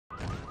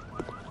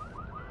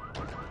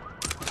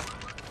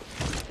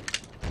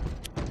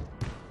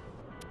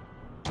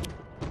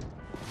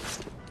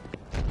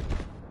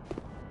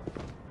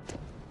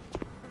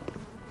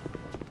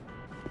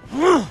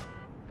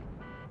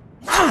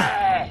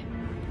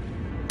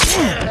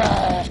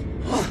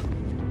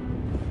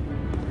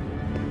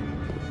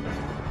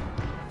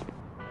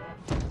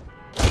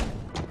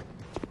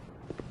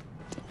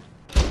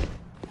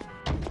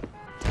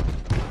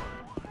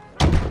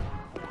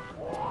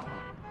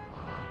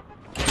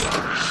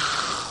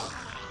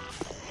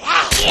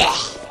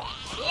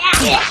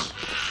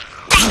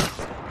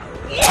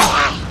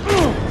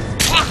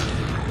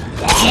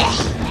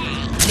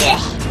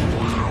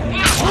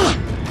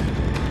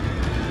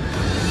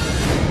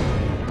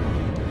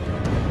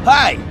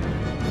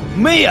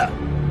Mia!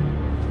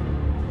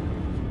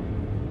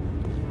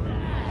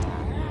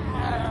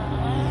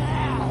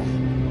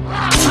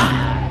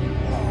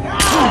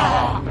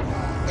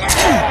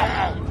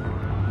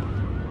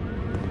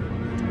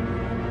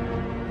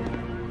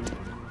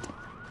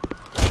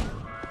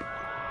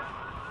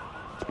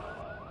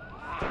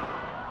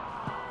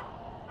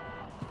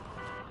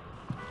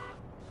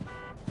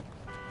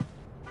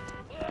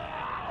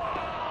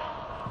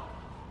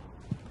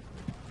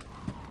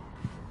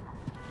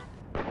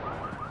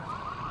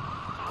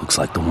 Looks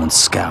like the one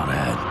Scout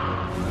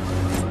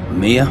had.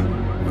 Mia?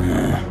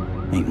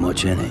 Ain't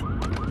much in it.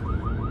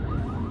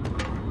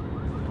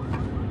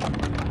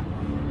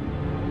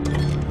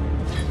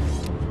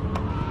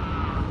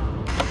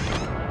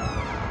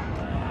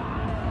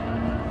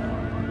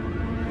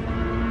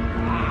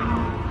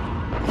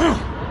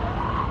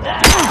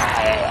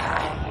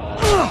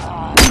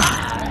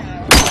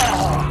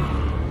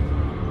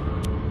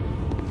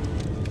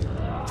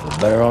 Feel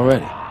better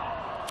already.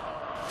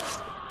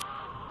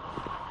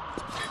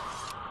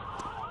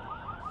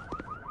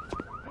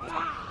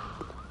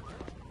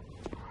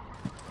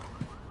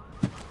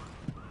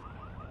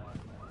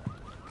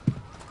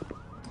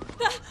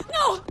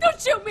 No!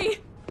 Don't shoot me!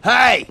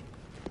 Hey!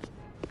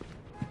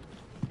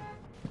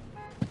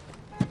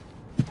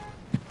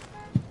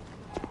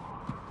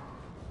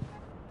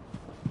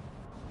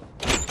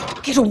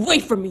 Get away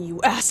from me,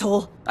 you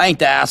asshole! I ain't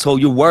the asshole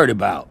you're worried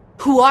about.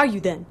 Who are you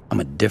then? I'm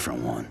a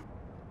different one.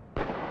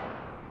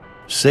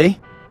 See?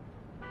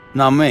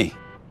 Not me.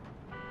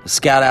 The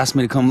Scout asked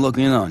me to come look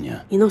in on you.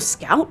 You know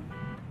Scout?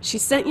 She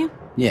sent you?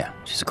 Yeah,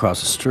 she's across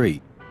the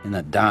street, in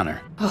that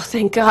diner. Oh,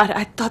 thank God.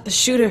 I thought the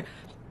shooter...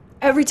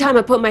 Every time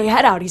I put my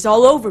head out, he's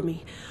all over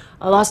me.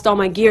 I lost all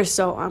my gear,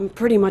 so I'm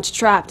pretty much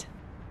trapped.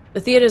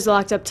 The theater's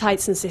locked up tight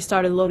since they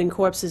started loading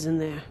corpses in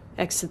there.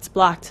 Exit's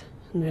blocked,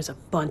 and there's a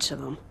bunch of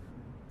them.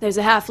 There's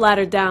a half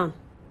ladder down.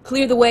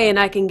 Clear the way and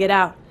I can get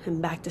out,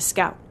 and back to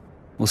Scout.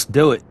 Let's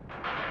do it.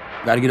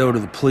 Gotta get over to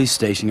the police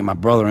station, get my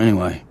brother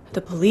anyway.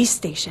 The police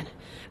station?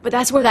 But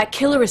that's where that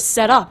killer is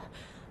set up.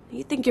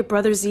 You think your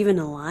brother's even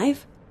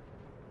alive?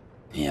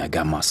 Yeah, I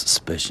got my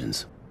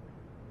suspicions.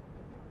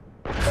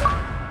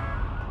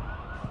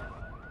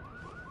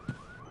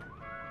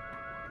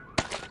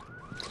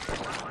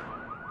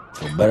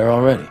 Feel better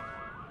already.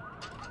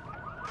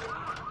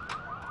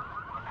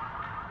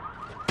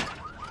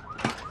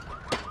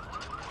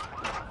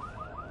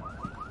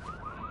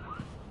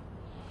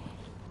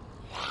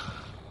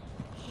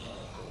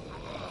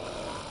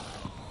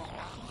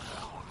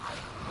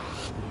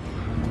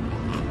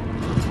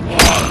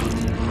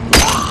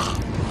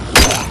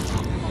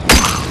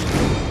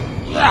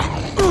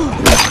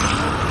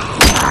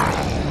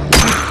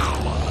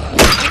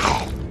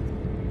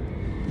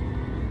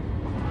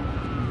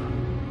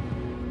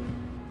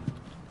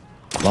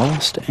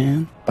 Lost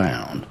and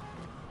found.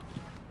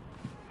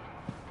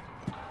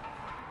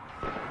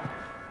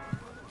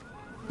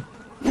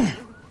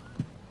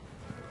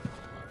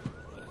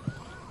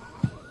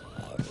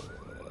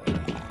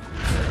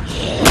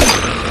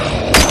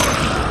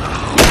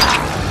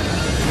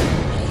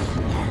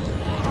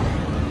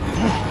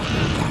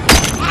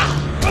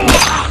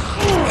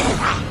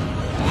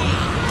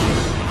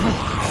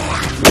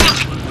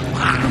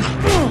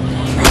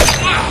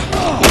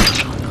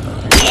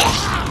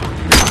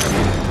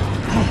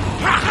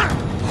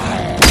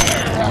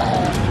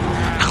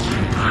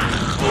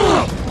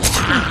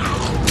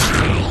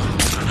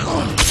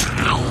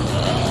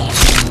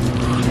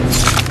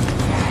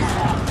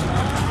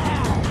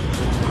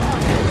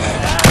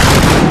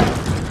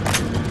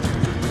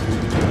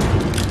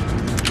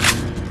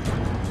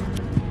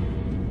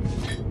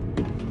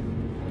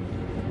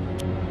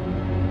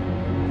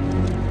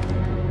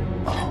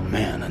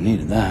 Man, I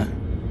needed that.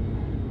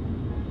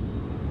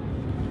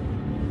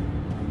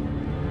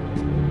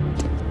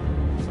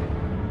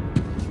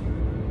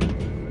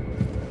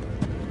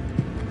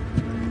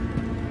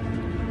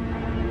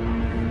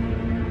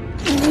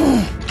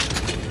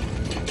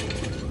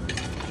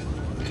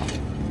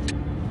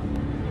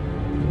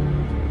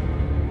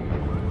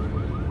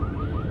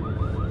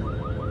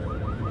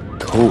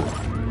 Cool.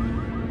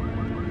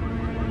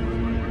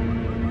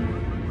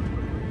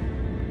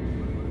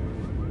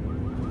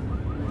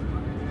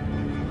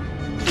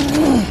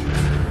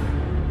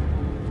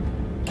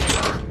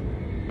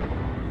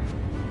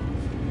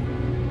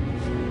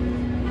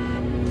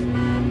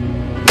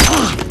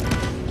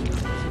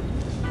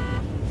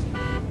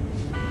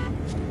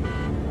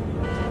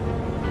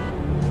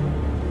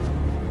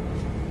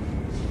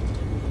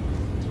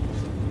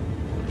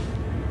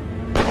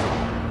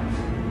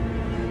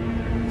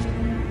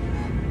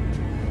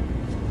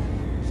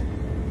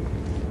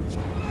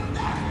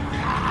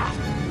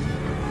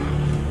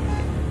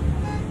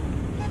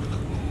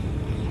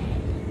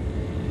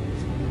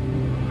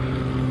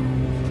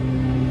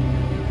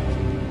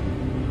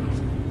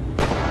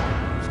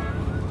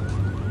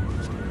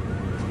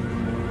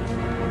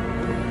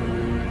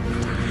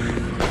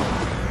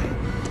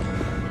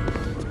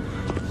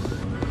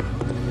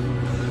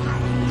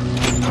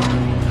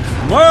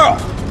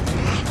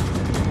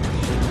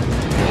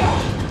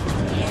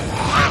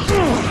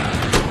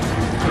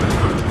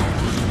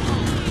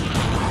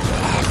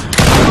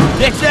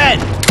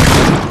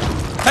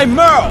 Hey,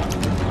 Merle!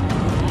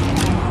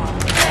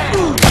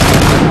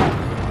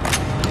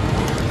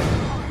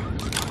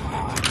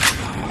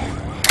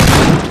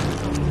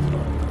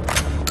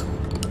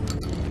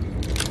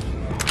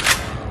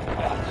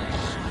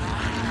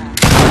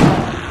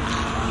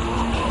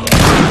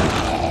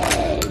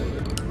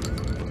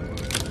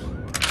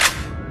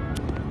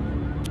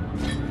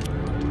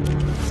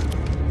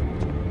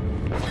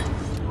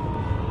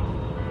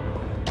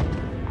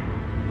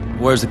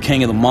 Where's the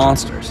king of the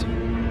monsters?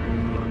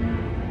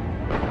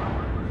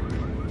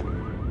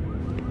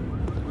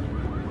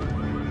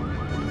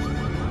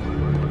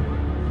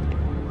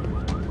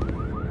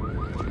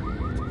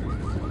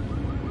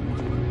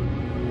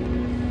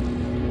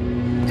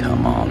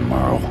 Come on,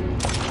 Merle.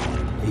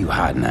 Where you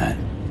hiding at?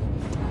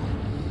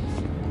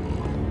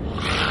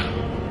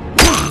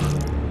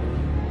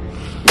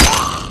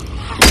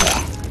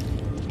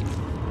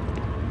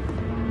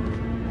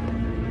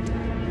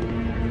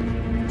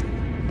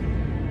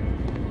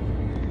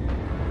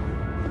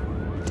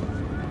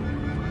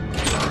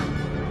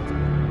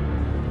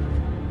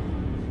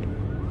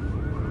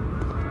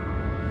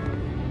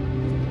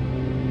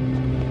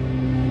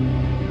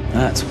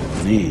 That's what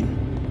I need.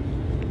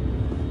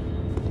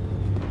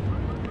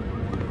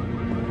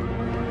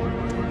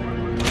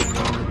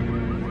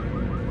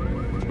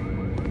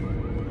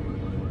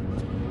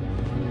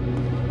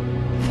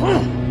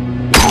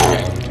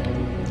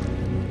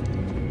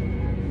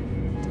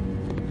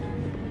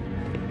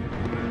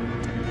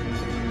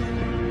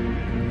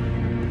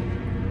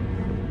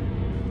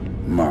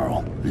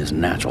 Merle, in his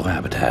natural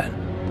habitat.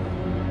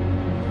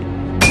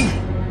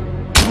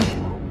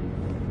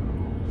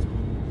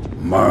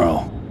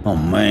 Merle. Oh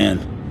man,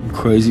 you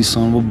crazy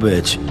son of a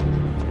bitch.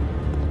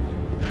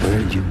 Where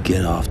did you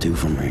get off to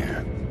from here?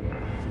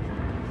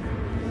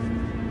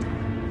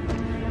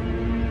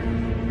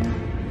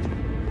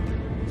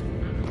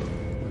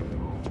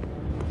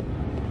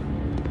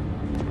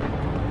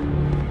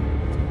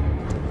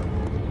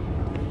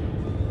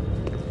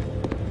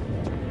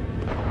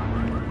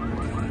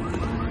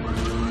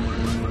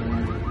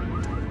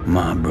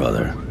 My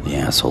brother, the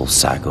asshole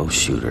psycho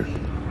shooter.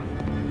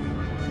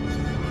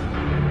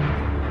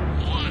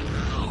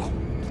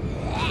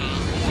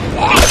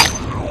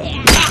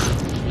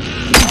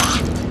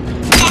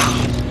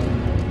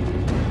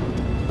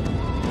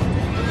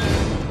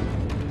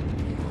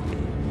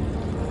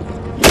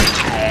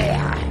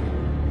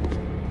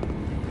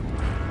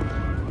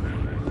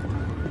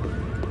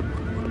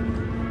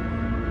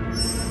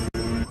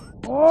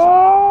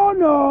 Oh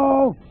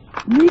no!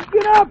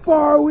 Sneaking up,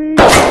 are we?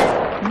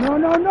 No,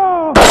 no,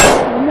 no!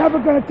 You're never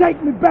gonna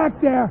take me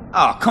back there!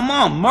 Oh, come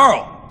on,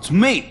 Merle! It's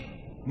me!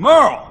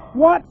 Merle!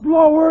 What's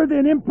lower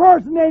than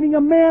impersonating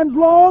a man's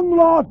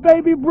long-lost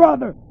baby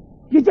brother?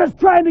 You're just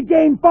trying to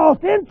gain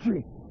false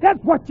entry!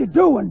 That's what you're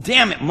doing!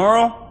 Damn it,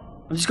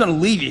 Merle! I'm just gonna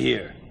leave you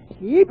here.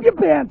 Keep your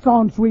pants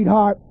on,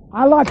 sweetheart.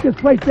 I locked this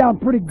place down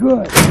pretty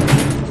good.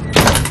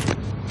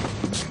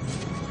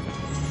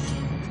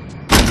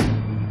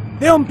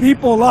 Them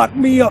people locked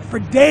me up for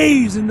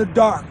days in the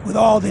dark with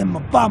all them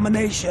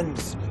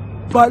abominations.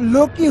 But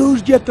looky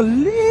who's just a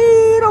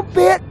little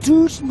bit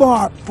too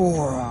smart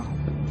for 'em.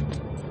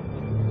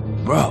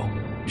 Bro,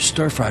 you're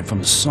stir-fried from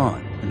the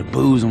sun and the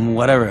booze and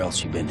whatever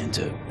else you've been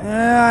into.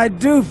 I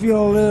do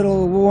feel a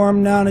little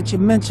warm now that you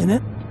mention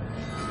it.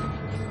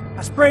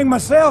 I sprang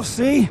myself,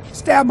 see?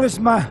 Established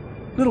my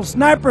little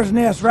sniper's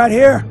nest right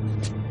here.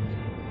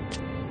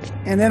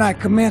 And then I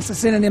commenced to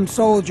sending them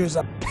soldiers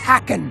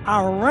a-packing.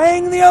 I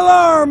rang the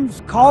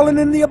alarms, calling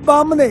in the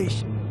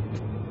abomination.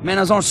 Man,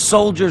 those aren't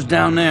soldiers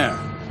down there.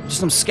 Just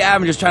some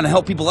scavengers trying to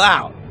help people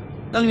out.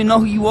 They don't even know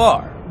who you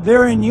are.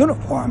 They're in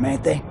uniform,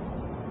 ain't they?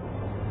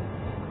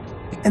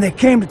 And they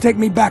came to take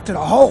me back to the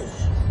hole.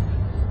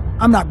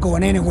 I'm not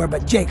going anywhere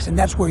but Jake's, and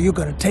that's where you're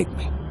gonna take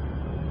me.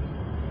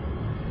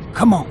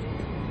 Come on.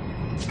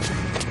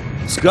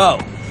 Let's go,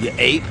 you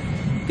ape.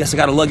 Guess I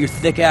gotta lug your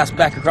thick ass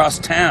back across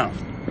town.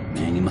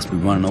 Man, you must be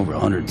running over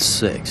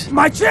 106.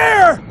 My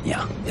chair!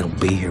 Yeah, it'll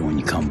be here when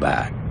you come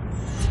back.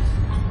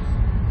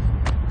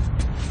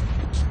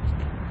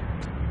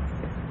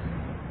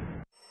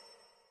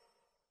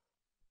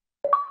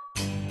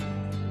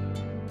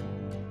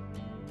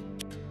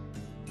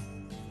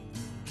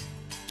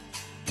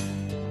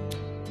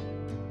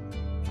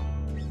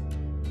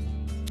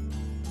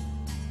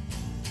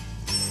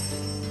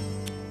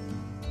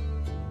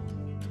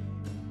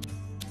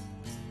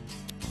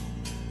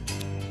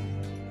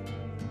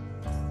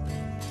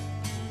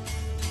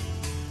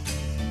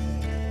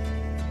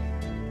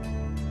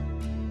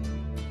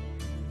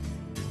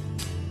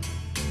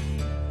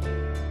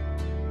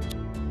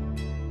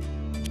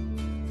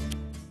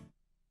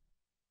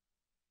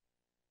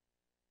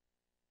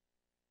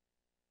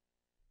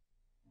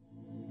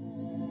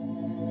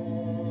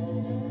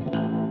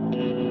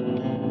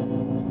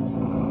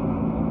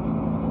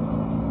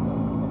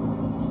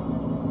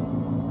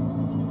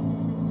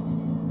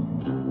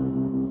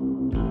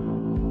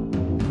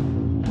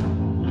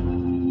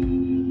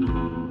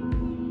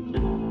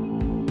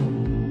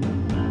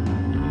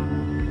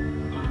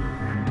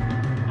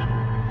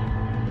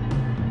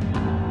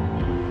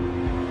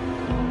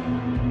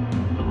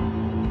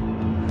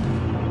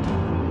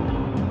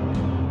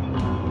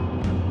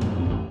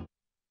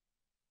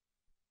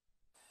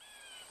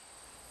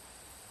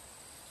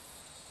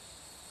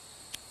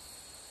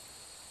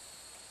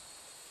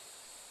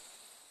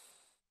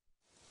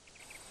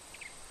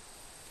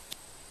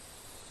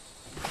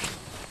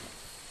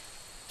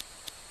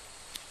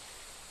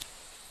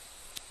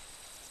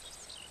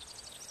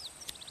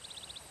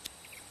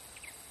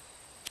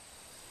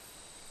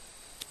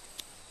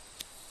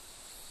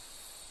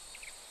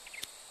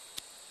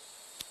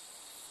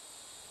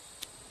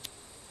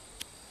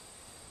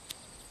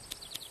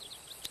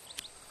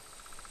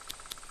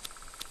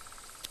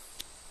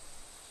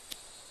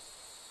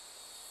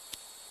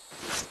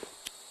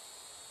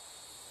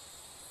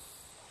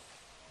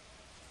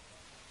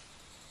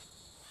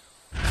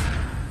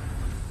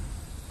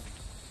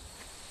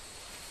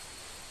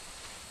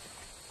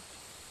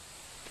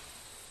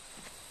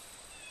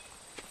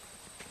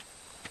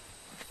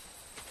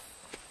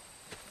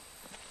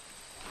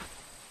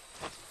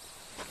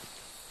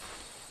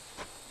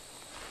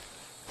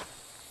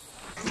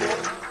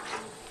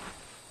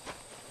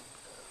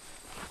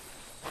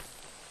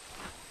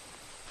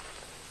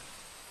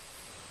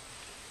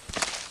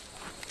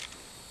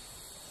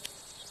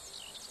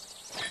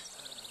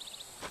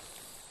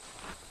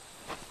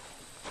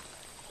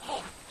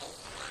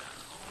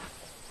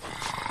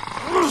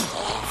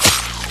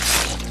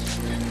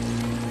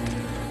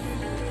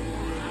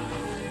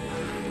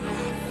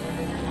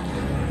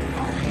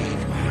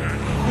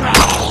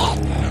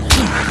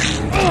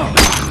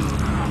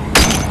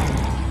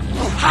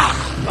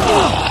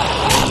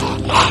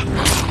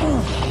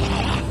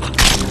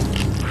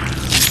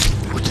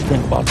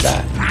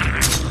 that.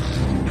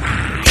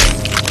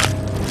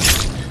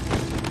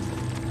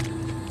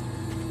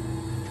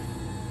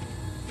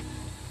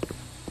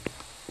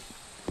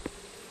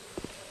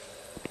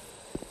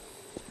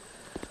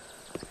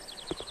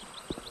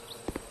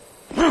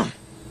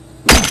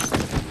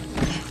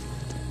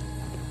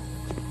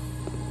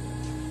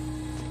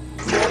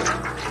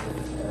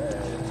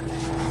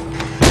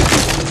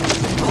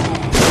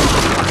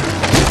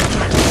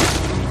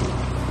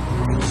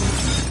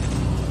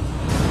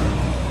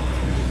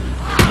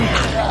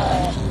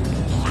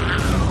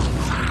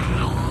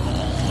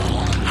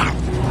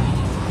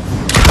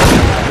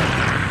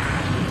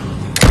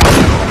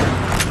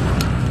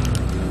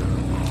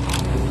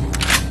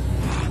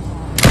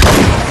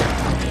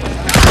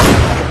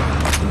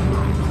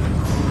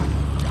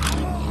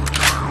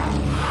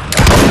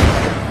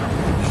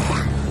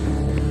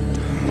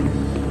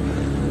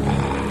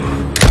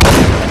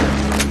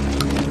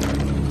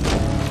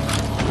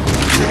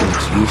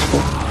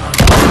 Useful.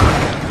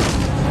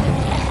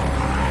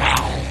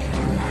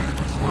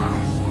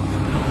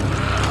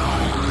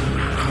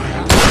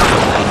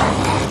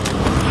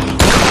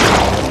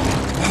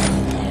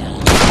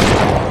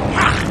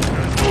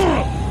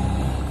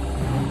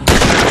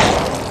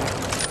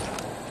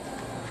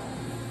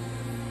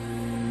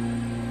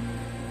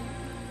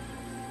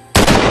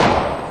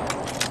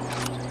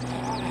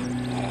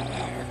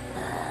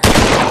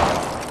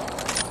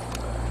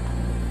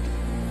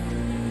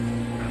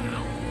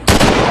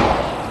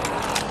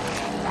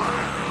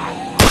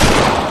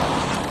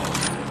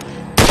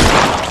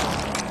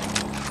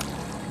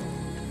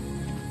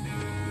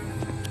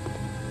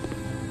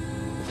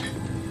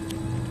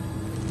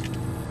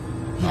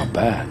 Not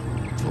bad.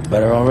 Feel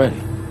better already.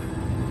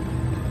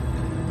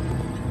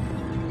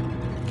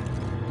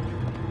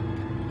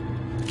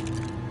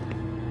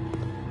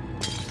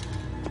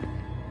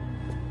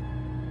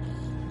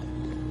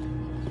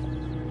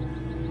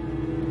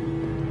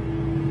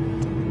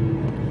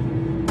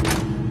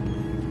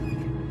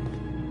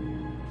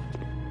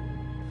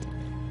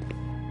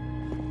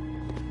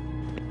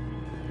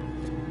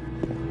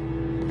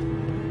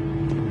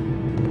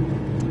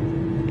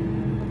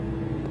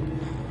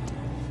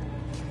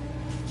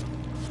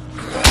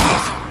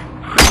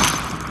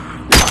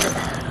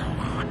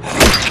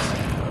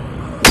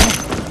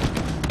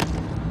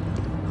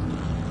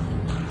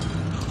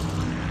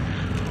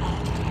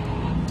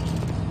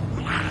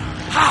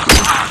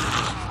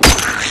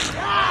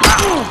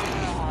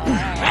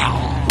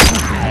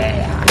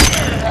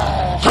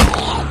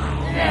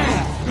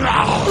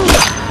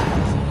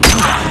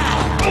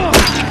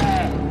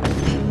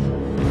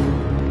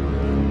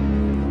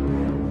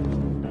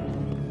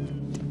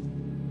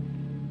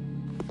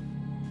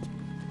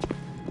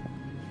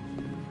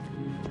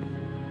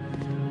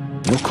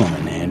 You'll come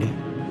in handy.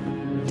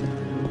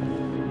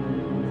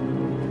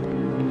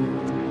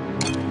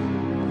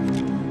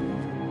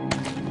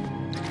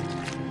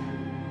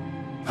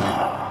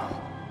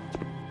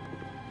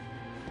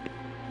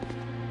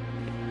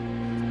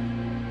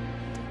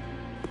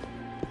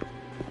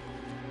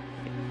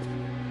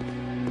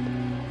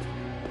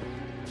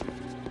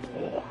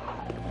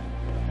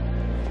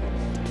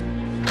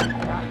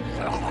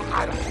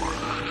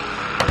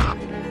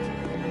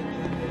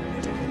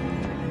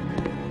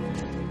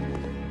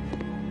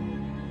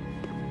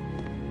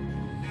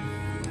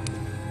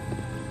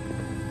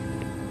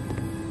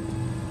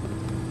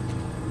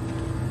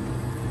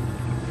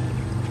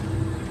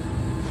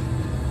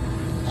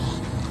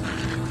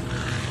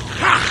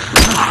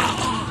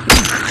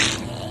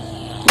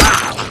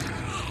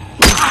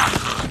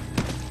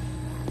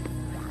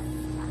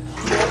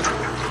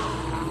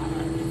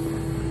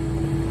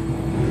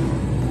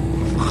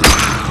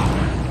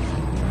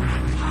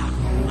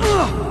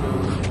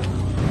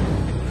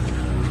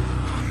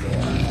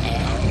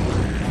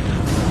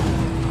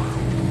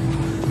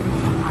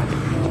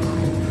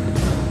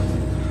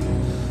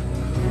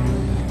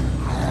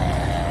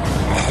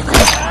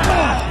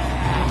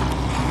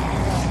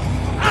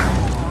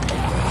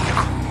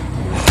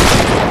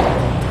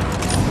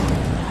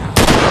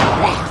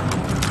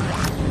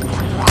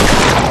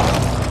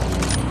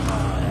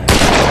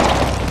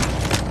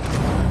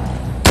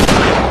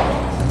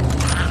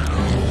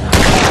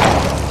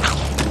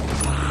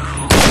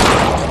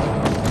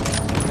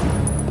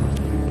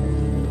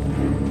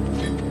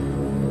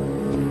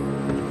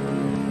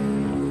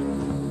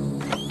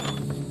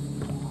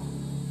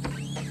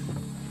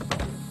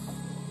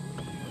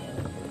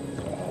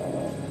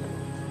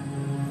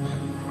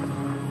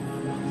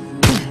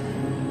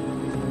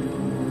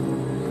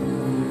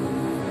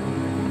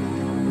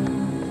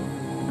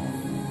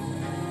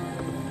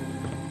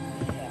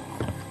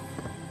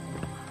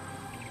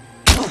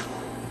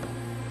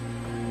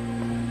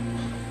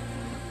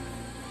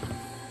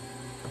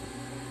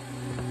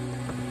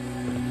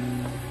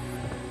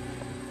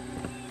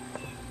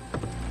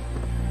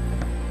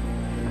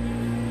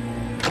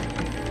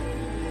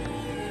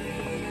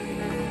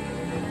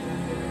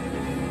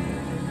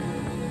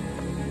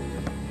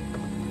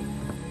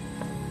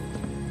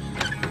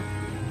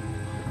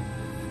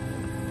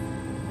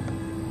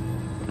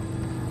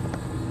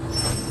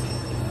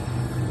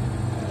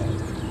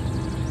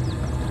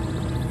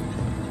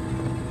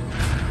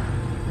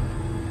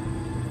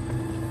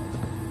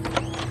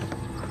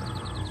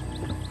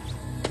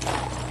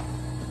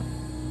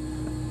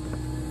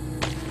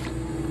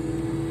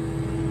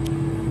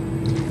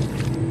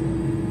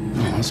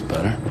 That's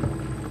better.